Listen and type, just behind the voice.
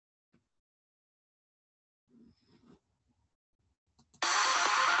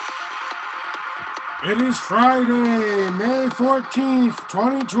It is Friday, May 14th,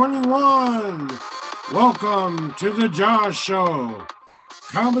 2021. Welcome to the Josh Show,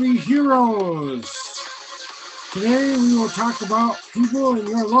 Comedy Heroes. Today we will talk about people in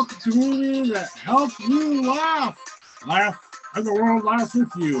your local community that help you laugh. Laugh, and the world laughs with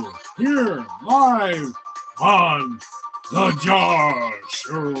you. Here, live on the Josh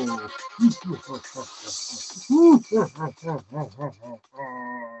Show.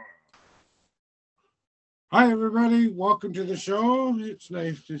 Hi, everybody. Welcome to the show. It's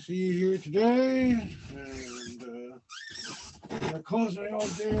nice to see you here today. And I'm going to close my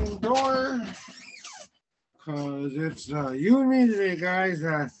old damn door because it's you and me today, guys.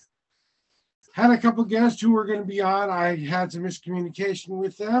 Had a couple guests who were going to be on. I had some miscommunication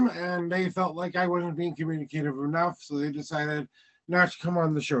with them, and they felt like I wasn't being communicative enough, so they decided not to come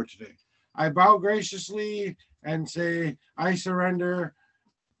on the show today. I bow graciously and say, I surrender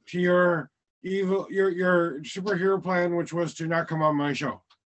to your your superhero plan, which was to not come on my show.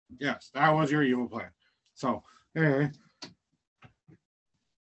 Yes, that was your evil plan. So anyway,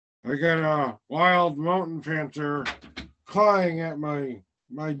 I got a wild mountain panther clawing at my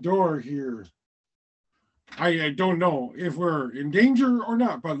door here. I don't know if we're in danger or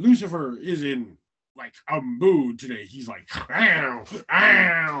not, but Lucifer is in like a mood today. He's like ow,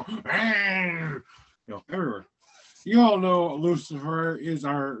 ow, ow, everywhere. You all know Lucifer is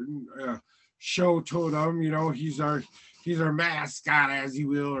our show totem. He's our mascot, as you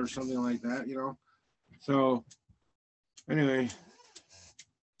will, or something like that. So anyway,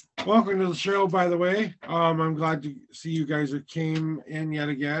 welcome to the show. By the way, I'm glad to see you guys that came in yet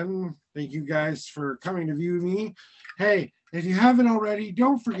again. Thank you guys for coming to view me. Hey, if you haven't already,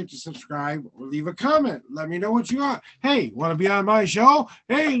 don't forget to subscribe or leave a comment. Let me know what you want. Hey, want to be on my show?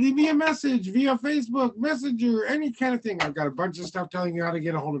 Hey, leave me a message via Facebook, Messenger, any kind of thing. I've got a bunch of stuff telling you how to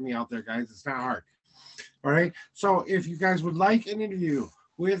get a hold of me out there, guys. It's not hard. All right. So if you guys would like an interview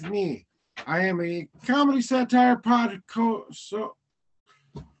with me, I am a comedy satire podcast. So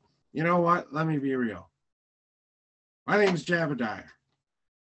you know what? Let me be real. My name is Jabadier.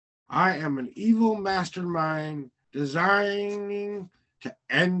 I am an evil mastermind designing to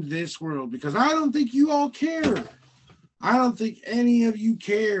end this world because I don't think you all care. I don't think any of you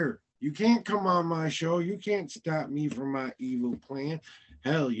care. You can't come on my show. You can't stop me from my evil plan.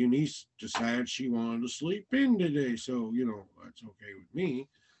 Hell, Eunice decided she wanted to sleep in today, so that's okay with me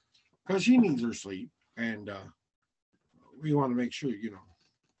because she needs her sleep, and we want to make sure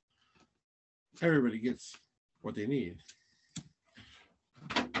everybody gets what they need.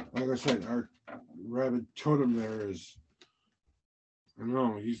 Like I said, our rabbit totem there is, I don't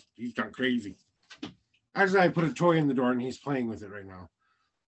know, he's gone crazy. Actually, I put a toy in the door and he's playing with it right now,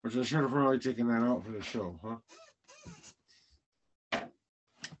 which I should have probably taken that out for the show, huh?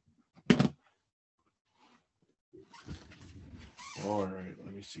 All right,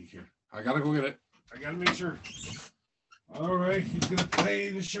 let me see here. I gotta go get it. I gotta make sure. All right, he's gonna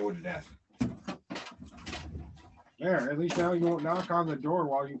play the show to death. There, at least now you won't knock on the door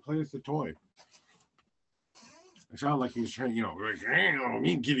while you play with the toy. It sounded like he was trying, like,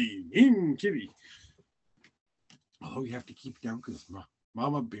 mean kitty. Although you have to keep it down because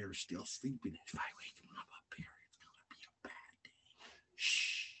Mama Bear's still sleeping. If I wake Mama Bear, it's going to be a bad day.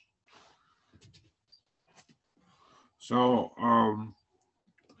 Shh. So,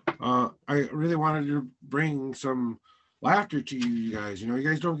 I really wanted to bring some laughter to you guys. You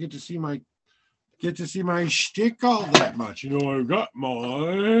guys don't get to see my shtick all that much. I've got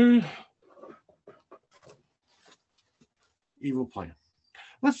my evil plan.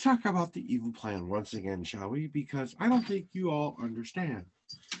 Let's talk about the evil plan once again, shall we? Because I don't think you all understand.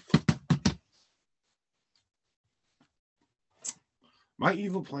 My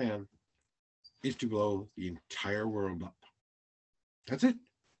evil plan is to blow the entire world up. That's it.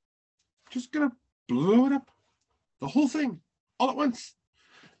 Just gonna blow it up. The whole thing. All at once.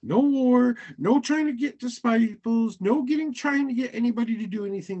 No war, no trying to get to peoples, no trying to get anybody to do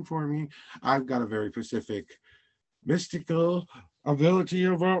anything for me. I've got a very specific mystical ability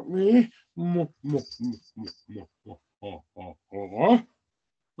about me. Oh,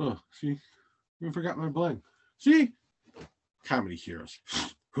 see? I forgot my blend. See? Comedy heroes.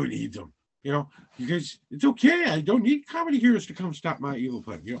 Who needs them? You guys, it's okay. I don't need comedy heroes to come stop my evil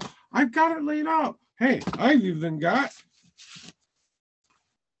plan. I've got it laid out. Hey, I've even got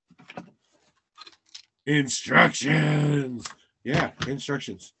instructions. Yeah,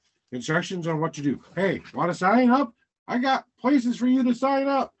 instructions. Instructions on what to do. Hey, want to sign up? I got places for you to sign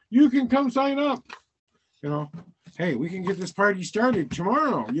up. You can come sign up. Hey, we can get this party started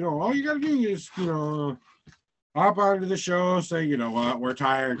tomorrow. All you got to do is, hop onto the show, say, you know what, we're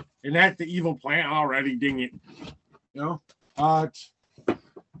tired. Enact the evil plan already, ding it. You know? But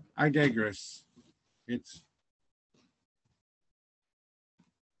I digress. It's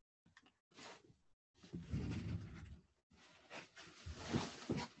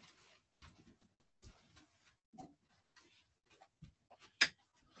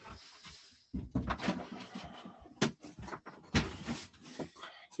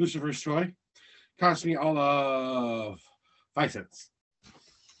Lucifer's toy. Cost me all of 5 cents.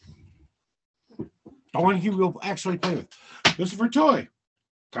 The one he will actually play with. Lucifer toy.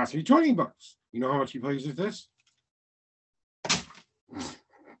 Cost me $20. You know how much he plays with this?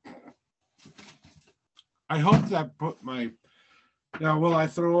 I hope that put my. Now, will I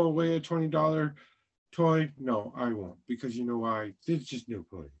throw away a $20 toy? No, I won't. Because you know why? It's just no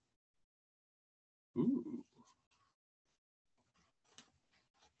play. Ooh.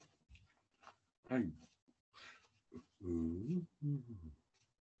 Ooh.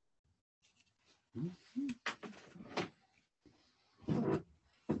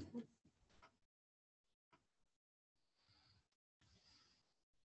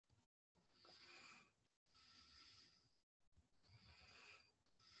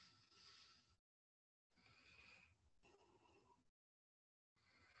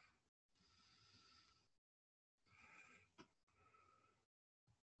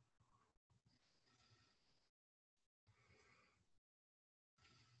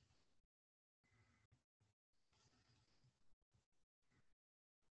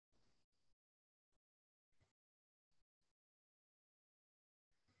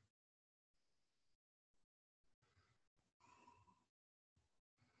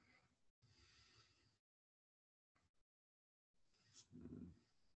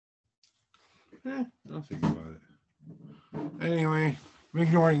 I'll think about it. Anyway, I'm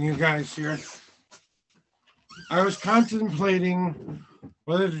ignoring you guys here. I was contemplating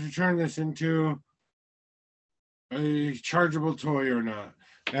whether to turn this into a chargeable toy or not.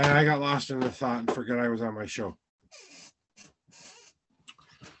 And I got lost in the thought and forgot I was on my show.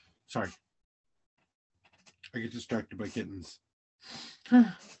 Sorry. I get distracted by kittens.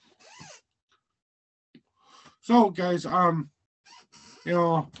 So, guys, you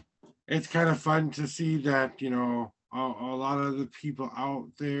know, it's kind of fun to see that, you know, a lot of the people out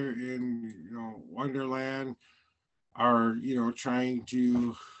there in, you know, Wonderland are, you know, trying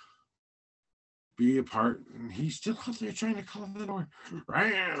to be a part, and he's still out there trying to call the door.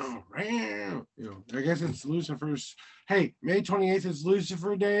 Ram, ram. You know, I guess it's Lucifer's. Hey, May 28th is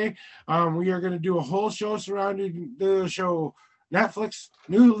Lucifer Day. We are going to do a whole show surrounding the show. Netflix,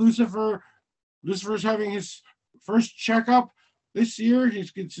 new Lucifer. Lucifer's having his first checkup this year. He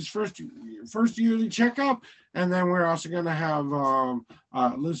gets his first yearly checkup, and then we're also going to have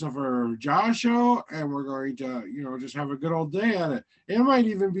Lucifer J.A.W show, and we're going to, you know, just have a good old day at it. It might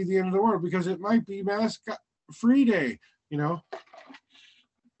even be the end of the world because it might be Mask Free Day. You know,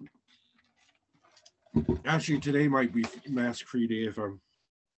 actually today might be Mask Free Day. If I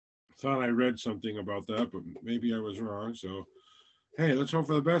thought I read something about that, but maybe I was wrong. So hey, let's hope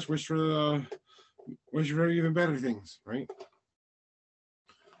for the best. Wish for even better things, right?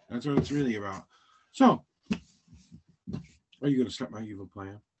 That's what it's really about. So, are you going to stop my evil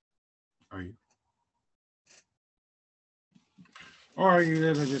plan? Are you? Or are you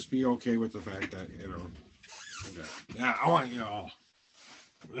going to just be okay with the fact that, you know, yeah, I want you all.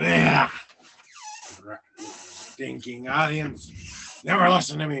 Yeah. Stinking audience. Never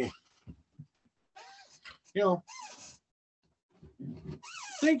listen to me. You know,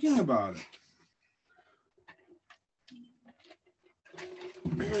 thinking about it.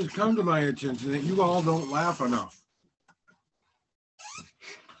 It has come to my attention that you all don't laugh enough.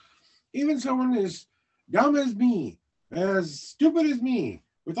 Even someone as dumb as me, as stupid as me,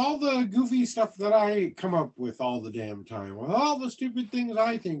 with all the goofy stuff that I come up with all the damn time, with all the stupid things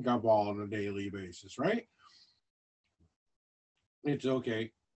I think of all on a daily basis, right? It's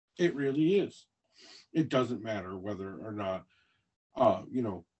okay. It really is. It doesn't matter whether or not, you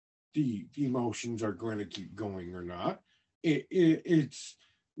know, the emotions are going to keep going or not. It's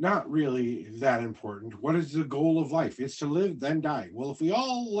not really that important. What is the goal of life? It's to live, then die. Well, if we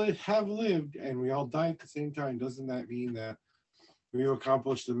all have lived and we all die at the same time, doesn't that mean that we've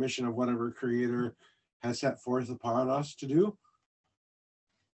accomplished the mission of whatever creator has set forth upon us to do?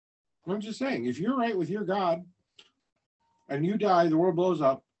 I'm just saying, if you're right with your God and you die, the world blows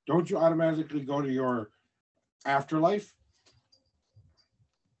up, don't you automatically go to your afterlife?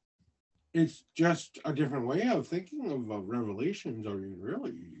 It's just a different way of thinking of revelations. I mean,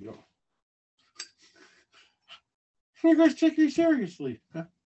 really, you know. You guys take me seriously. Huh?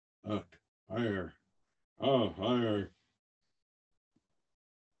 Look, Oh,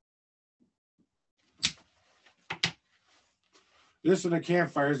 this and a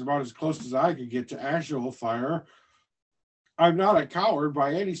campfire is about as close as I could get to actual fire. I'm not a coward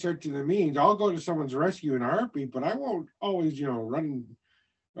by any stretch of the means. I'll go to someone's rescue in a heartbeat, but I won't always, run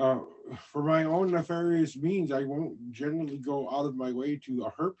uh, for my own nefarious means. I won't generally go out of my way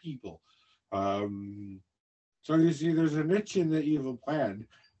to hurt people. Um, so you see, there's a niche in the evil plan.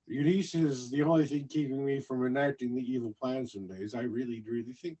 Eunice is the only thing keeping me from enacting the evil plan some days. I really,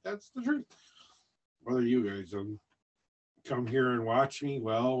 really think that's the truth. Whether you guys come here and watch me,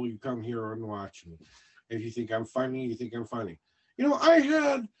 well, you come here and watch me. If you think I'm funny, you think I'm funny. I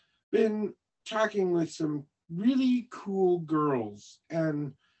had been talking with some really cool girls,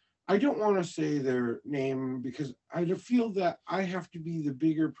 and I don't want to say their name because I feel that I have to be the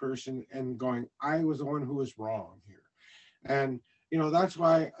bigger person and going, I was the one who was wrong here. And, that's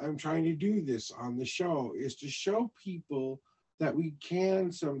why I'm trying to do this on the show is to show people that we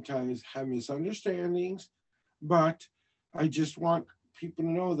can sometimes have misunderstandings, but I just want people to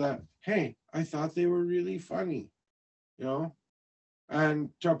know that, hey, I thought they were really funny, you know, and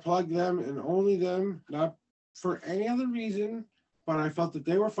to plug them and only them, not for any other reason, but I felt that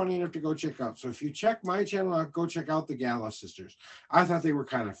they were funny enough to go check out. So if you check my channel out, go check out the Gala sisters. I thought they were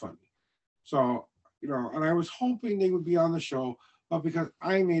kind of funny. So, and I was hoping they would be on the show, but because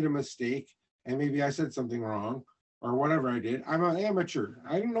I made a mistake and maybe I said something wrong or whatever I did, I'm an amateur.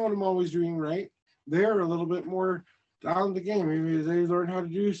 I don't know what I'm always doing right. They're a little bit more down the game. Maybe they learn how to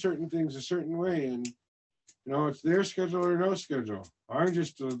do certain things a certain way, and it's their schedule or no schedule. I'm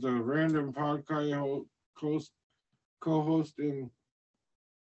just the random podcast host, co-host, and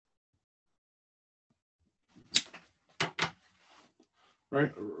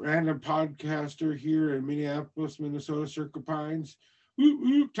right, random podcaster here in Minneapolis, Minnesota, Circle Pines. Whoop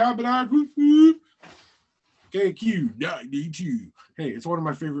whoop, top it out, whoop whoop. KQ92. Hey, it's one of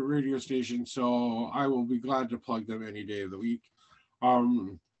my favorite radio stations, so I will be glad to plug them any day of the week.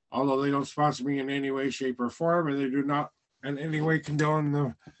 Um, Although they don't sponsor me in any way, shape, or form, and they do not in any way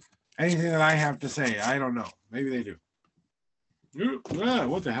condone anything that I have to say. I don't know. Maybe they do.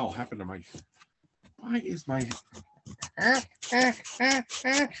 What the hell happened to my? Why is my?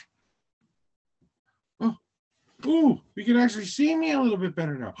 Oh, ooh, you can actually see me a little bit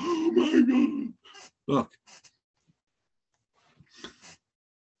better now. Oh my god! Look,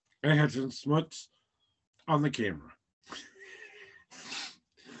 I had some smuts on the camera.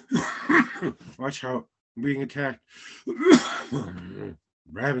 Watch how I'm being attacked.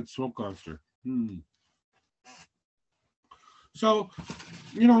 Rabid smoke monster. So,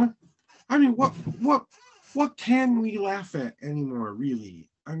 I mean, what can we laugh at anymore?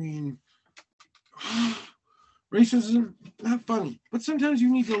 Really? I mean, racism not funny, but sometimes you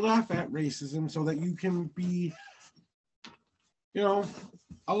need to laugh at racism so that you can be,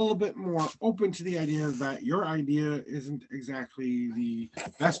 a little bit more open to the idea that your idea isn't exactly the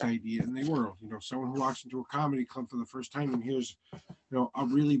best idea in the world. Someone who walks into a comedy club for the first time and hears, a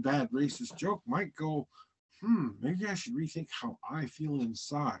really bad racist joke might go, maybe I should rethink how I feel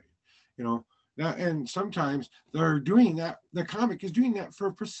inside. You know, and sometimes they're doing that. The comic is doing that for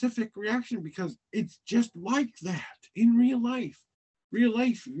a specific reaction because it's just like that in real life. Real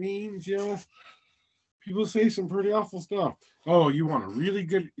life means, people say some pretty awful stuff. Oh, you want a really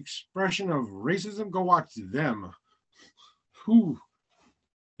good expression of racism? Go watch them. Who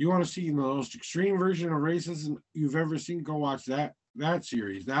you want to see the most extreme version of racism you've ever seen? Go watch that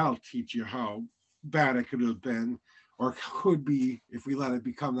series. That'll teach you how bad it could have been or could be if we let it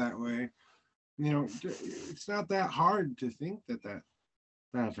become that way. It's not that hard to think that that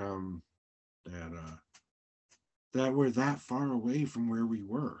that we're that far away from where we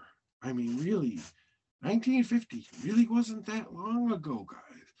were. I mean, really, 1950 really wasn't that long ago,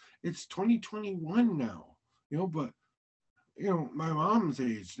 guys. It's 2021 now, but my mom's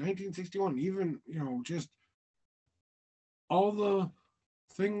age, 1961, even, just all the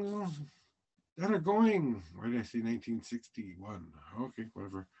things that are going, why did I say 1961? Okay,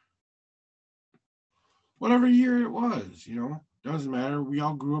 whatever year it was, doesn't matter. We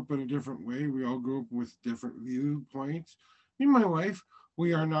all grew up in a different way. We all grew up with different viewpoints. Me and my wife,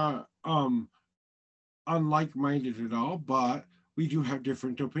 we are not unlike minded at all, but we do have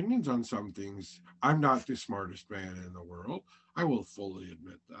different opinions on some things. I'm not the smartest man in the world. I will fully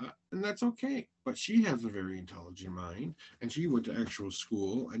admit that, and that's okay. But she has a very intelligent mind, and she went to actual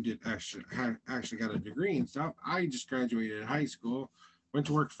school and did actually got a degree and stuff. I just graduated high school, went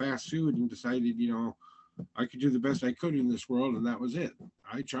to work fast food, and decided, I could do the best I could in this world, and that was it.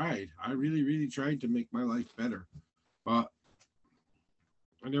 I tried. I really, really tried to make my life better, but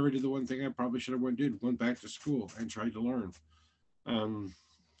I never did the one thing I probably should have went back to school and tried to learn. Um,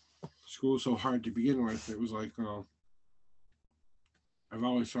 School was so hard to begin with. It was like, I've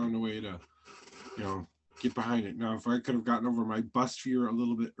always found a way to, you know, get behind it. Now, if I could have gotten over my bus fear a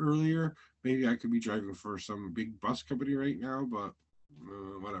little bit earlier, maybe I could be driving for some big bus company right now. But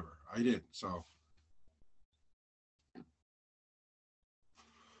whatever, I didn't. So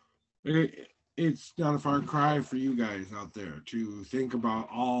it's not a far cry for you guys out there to think about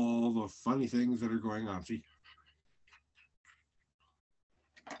all the funny things that are going on. See,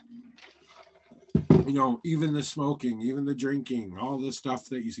 even the smoking, even the drinking, all the stuff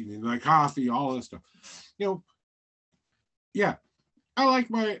that you see, like coffee, all this stuff. You know, yeah, I like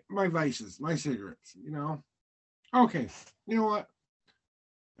my vices, my cigarettes. Okay, you know what?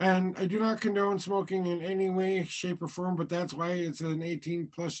 And I do not condone smoking in any way, shape, or form, but that's why it's an 18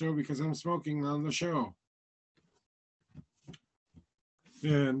 plus show because I'm smoking on the show.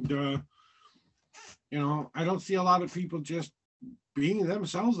 And I don't see a lot of people just being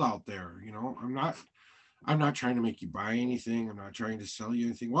themselves out there. I'm not trying to make you buy anything. I'm not trying to sell you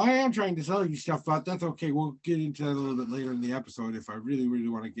anything. Well, I am trying to sell you stuff, but that's okay. We'll get into that a little bit later in the episode if I really, really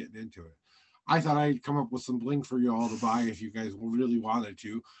want to get into it. I thought I'd come up with some bling for you all to buy if you guys really wanted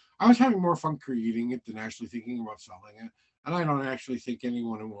to. I was having more fun creating it than actually thinking about selling it. And I don't actually think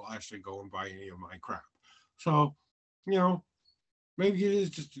anyone will actually go and buy any of my crap. So, you know, maybe it is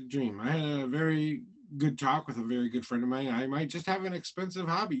just a dream. I had a very good talk with a very good friend of mine. I might just have an expensive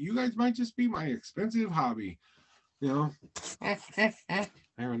hobby. You guys might just be my expensive hobby. You know, I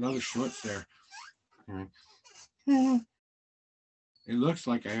have another Schwartz there. It looks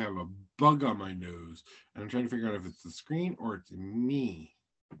like I have a bug on my nose, and I'm trying to figure out if it's the screen or it's me.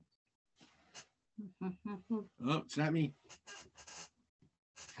 Oh, it's not me.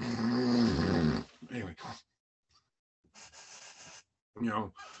 Anyway,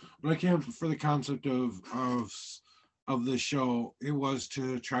 when I came up for the concept of the show, it was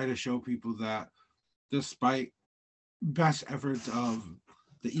to try to show people that despite best efforts of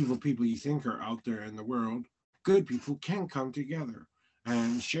the evil people you think are out there in the world, good people can come together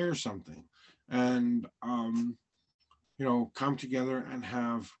and share something and come together and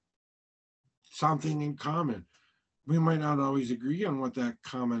have something in common. We might not always agree on what that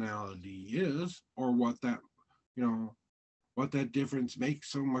commonality is or you know, what that difference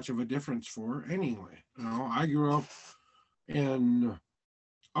makes so much of a difference for anyway. I grew up in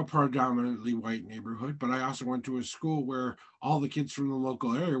a predominantly white neighborhood, but I also went to a school where all the kids from the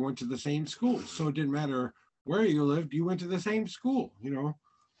local area went to the same school. So it didn't matter where you lived, you went to the same school.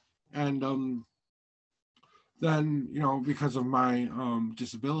 And then, because of my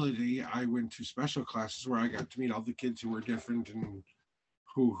disability, I went to special classes where I got to meet all the kids who were different and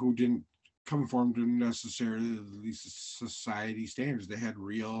who didn't conform to necessarily these society standards. They had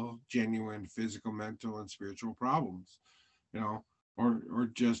real, genuine physical, mental, and spiritual problems, or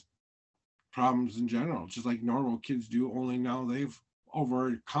just problems in general, just like normal kids do, only now they've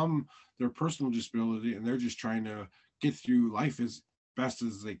overcome their personal disability and they're just trying to get through life as best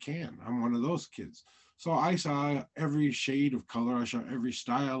as they can. I'm one of those kids. So I saw every shade of color, I saw every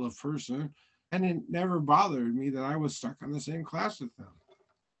style of person, and it never bothered me that I was stuck in the same class with them.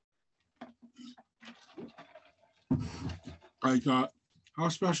 I thought, how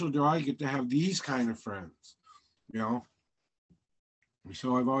special do I get to have these kind of friends? You know,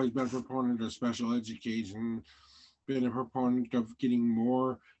 so I've always been a proponent of special education, been a proponent of getting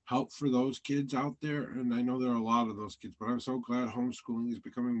more help for those kids out there. And I know there are a lot of those kids, but I'm so glad homeschooling is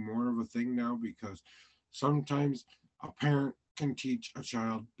becoming more of a thing now because sometimes a parent can teach a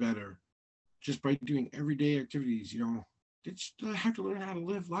child better just by doing everyday activities. They just have to learn how to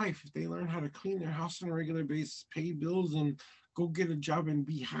live life. If they learn how to clean their house on a regular basis, pay bills, and go get a job and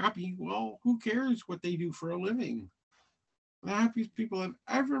be happy, well, who cares what they do for a living? The happiest people I've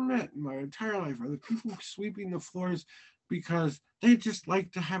ever met in my entire life are the people sweeping the floors because they just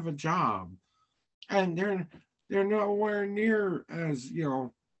like to have a job. And they're nowhere near as,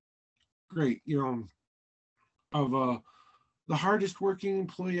 great, of the hardest working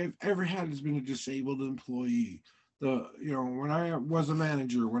employee I've ever had has been a disabled employee. When I was a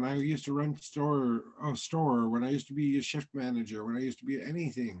manager, when I used to run a store, when I used to be a shift manager, when I used to be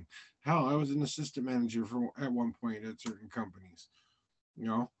anything, hell, I was an assistant manager at one point at certain companies.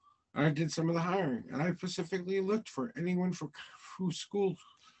 I did some of the hiring, and I specifically looked for anyone who school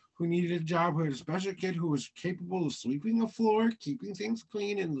who needed a job, who had a special kid who was capable of sweeping a floor, keeping things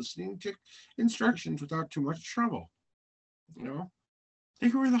clean, and listening to instructions without too much trouble. You know, they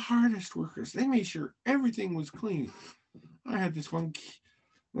were the hardest workers. They made sure everything was clean. I had this one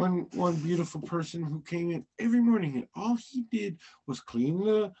one beautiful person who came in every morning, and all he did was clean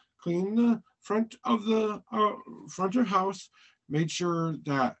the front of house, made sure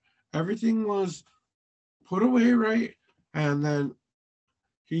that everything was put away right, and then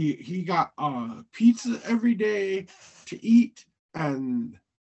he got pizza every day to eat, and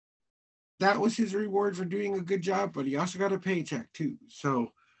that was his reward for doing a good job. But he also got a paycheck too.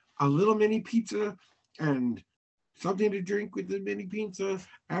 So a little mini pizza and something to drink with the mini pizza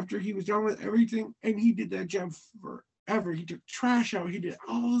after he was done with everything. And he did that job forever. He took trash out. He did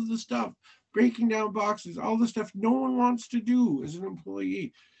all of the stuff, breaking down boxes, all the stuff no one wants to do as an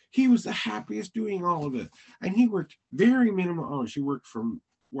employee. He was the happiest doing all of it. And he worked very minimal hours. He worked from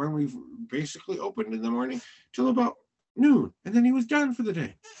when we basically opened in the morning till about noon. And then he was done for the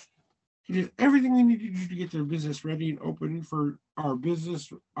day. He did everything we needed to do to get their business ready and open for our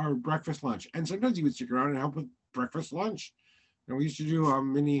breakfast, lunch. And sometimes he would stick around and help with breakfast, lunch. And we used to do a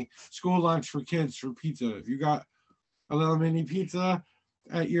mini school lunch for kids for pizza. If you got a little mini pizza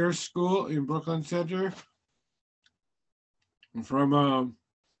at your school in Brooklyn Center from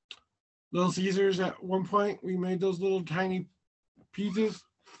Little Caesars at one point, we made those little tiny pizzas.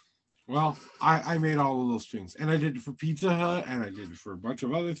 Well, I made all of those things, and I did it for Pizza Hut, and I did it for a bunch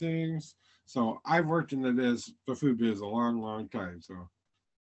of other things. So I've worked in the food biz, a long, long time. So,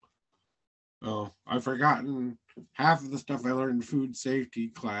 oh, I've forgotten half of the stuff I learned in food safety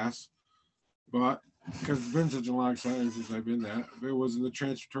class, but because it's been such a long time since I've been that, I was in the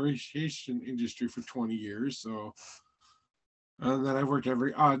transportation industry for 20 years. So, and then I've worked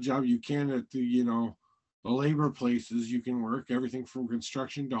every odd job you can at the labor places you can work, everything from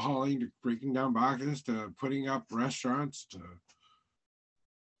construction to hauling to breaking down boxes to putting up restaurants to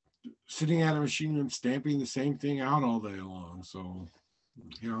sitting at a machine and stamping the same thing out all day long. So,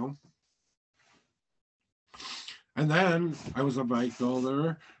 you know, and then I was a bike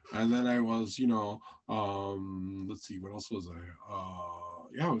builder, and then I was, let's see, what else was I?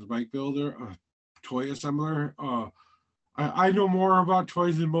 Yeah, I was a bike builder, a toy assembler. I know more about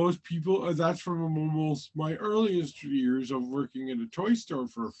toys than most people. That's from almost my earliest years of working in a toy store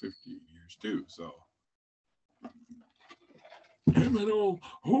for 50 years too. So, and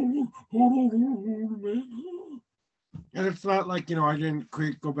it's not like I didn't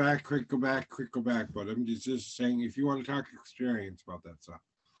quick go back, quick go back, quick go back. But I'm just saying, if you want to talk experience about that stuff.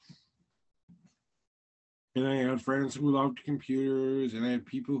 And I had friends who loved computers, and I had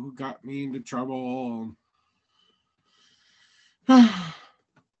people who got me into trouble.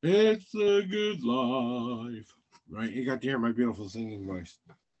 It's a good life. Right, you got to hear my beautiful singing voice.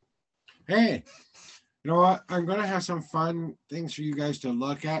 Hey, you know what? I'm gonna have some fun things for you guys to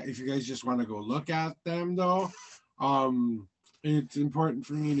look at. If you guys just want to go look at them, though, um, it's important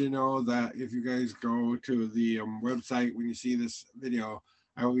for me to know that if you guys go to the website when you see this video,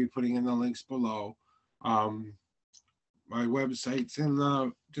 I will be putting in the links below. Um, my website's in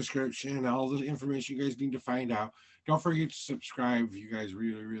the description. All the information you guys need to find out. Don't forget to subscribe if you guys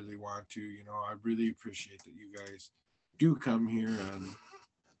really, really want to. I really appreciate that you guys do come here and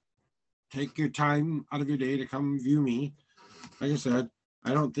take your time out of your day to come view me. Like I said,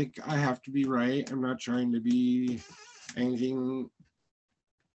 I don't think I have to be right. I'm not trying to be anything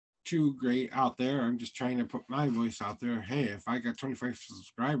too great out there. I'm just trying to put my voice out there. Hey, if I got 25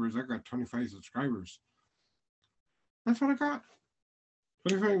 subscribers, I got 25 subscribers. That's what I got.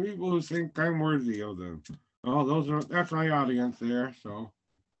 25 people who think I'm worthy of them. Oh, that's my audience there. So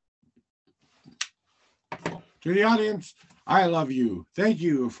to the audience, I love you. Thank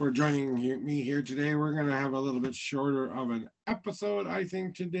you for joining me here today. We're gonna have a little bit shorter of an episode, I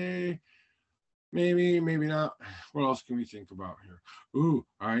think, today. Maybe, maybe not. What else can we think about here? Ooh,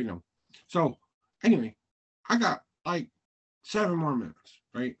 I know. So anyway, I got like 7 more minutes,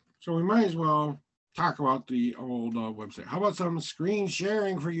 right? So we might as well talk about the old website. How about some screen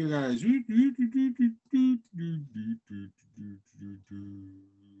sharing for you guys?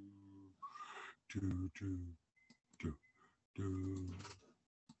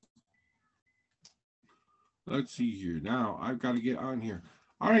 Let's see here. Now I've got to get on here.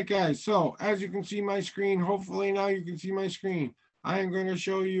 All right, guys. So as you can see my screen, hopefully now you can see my screen. I am going to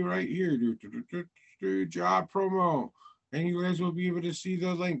show you right here. Job promo. And you guys will be able to see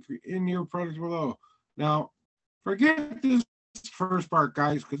the link in your product below. Now, forget this first part,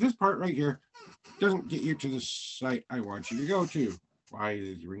 guys, because this part right here doesn't get you to the site I want you to go to. Why is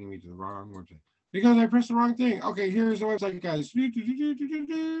it bringing me to the wrong website? Because I pressed the wrong thing. Okay, here's the website, guys.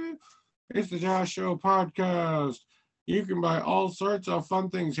 It's the Josh Show podcast. You can buy all sorts of fun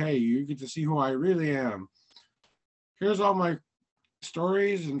things. Hey, you get to see who I really am. Here's all my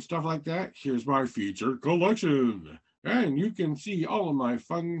stories and stuff like that. Here's my featured collection. And you can see all of my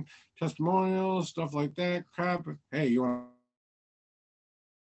fun testimonials, stuff like that. Crap. Hey, you want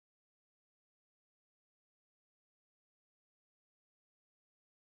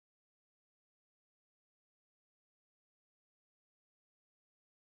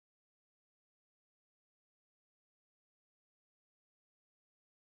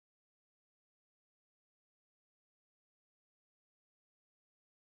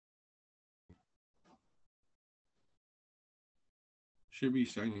should be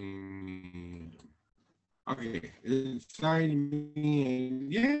signing me. Okay, it's signing me in.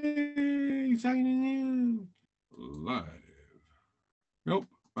 Yay, signing in live. Nope,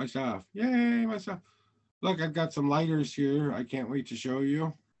 myself. Yay, myself. Look, I've got some lighters here. I can't wait to show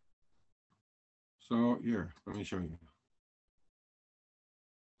you. So here, let me show you.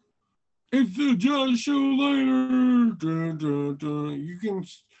 It's the Josh Show lighter. Dun, dun, dun. You can.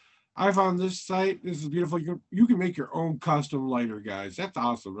 I found this site. This is beautiful. You can make your own custom lighter, guys. That's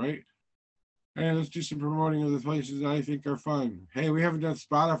awesome, right? And let's do some promoting of the places that I think are fun. Hey, we haven't done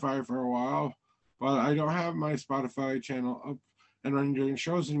Spotify for a while, but I don't have my Spotify channel up and running during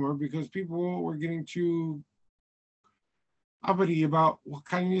shows anymore because people were getting too uppity about what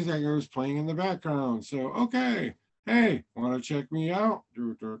kind of music I was playing in the background. So, okay. Hey, want to check me out?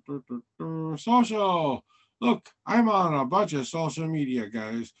 Social. Look, I'm on a bunch of social media,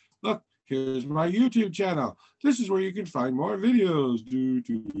 guys. Look, here's my YouTube channel. This is where you can find more videos.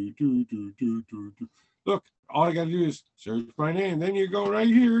 Look, all I got to do is search my name. Then you go right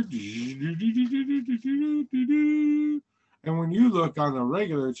here. And when you look on the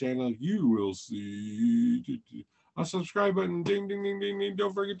regular channel, you will see a subscribe button. Ding, ding, ding, ding, ding.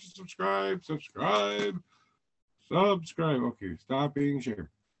 Don't forget to subscribe. Subscribe. Okay, stop being sure.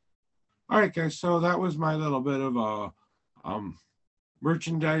 All right, guys. So that was my little bit of a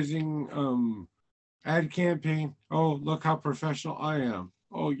merchandising ad campaign. Oh, look how professional I am.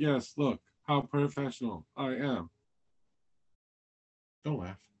 Oh, yes, look how professional I am. Don't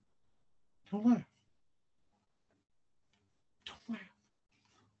laugh. Don't laugh. Don't laugh.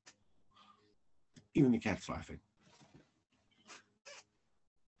 Even the cat's laughing.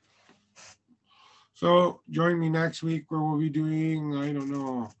 So join me next week where we'll be doing, I don't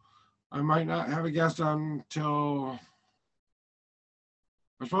know, I might not have a guest on till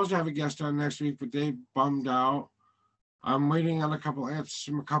I'm supposed to have a guest on next week, but they bummed out. I'm waiting on a couple answers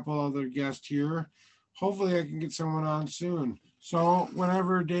from a couple other guests here. Hopefully, I can get someone on soon. So,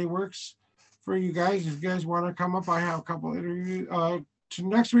 whenever day works for you guys, if you guys want to come up, I have a couple interviews. To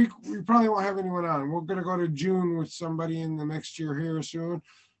next week, we probably won't have anyone on. We're going to go to June with somebody in the next year here soon.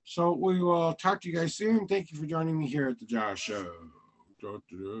 So, we will talk to you guys soon. Thank you for joining me here at the Josh Show.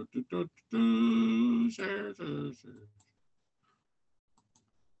 Share, share, share.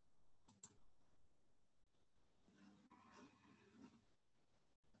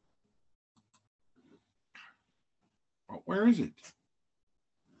 Oh, where is it?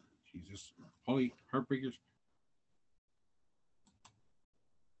 Jesus. Holy heartbreakers.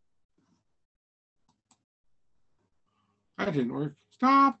 That didn't work. Stop.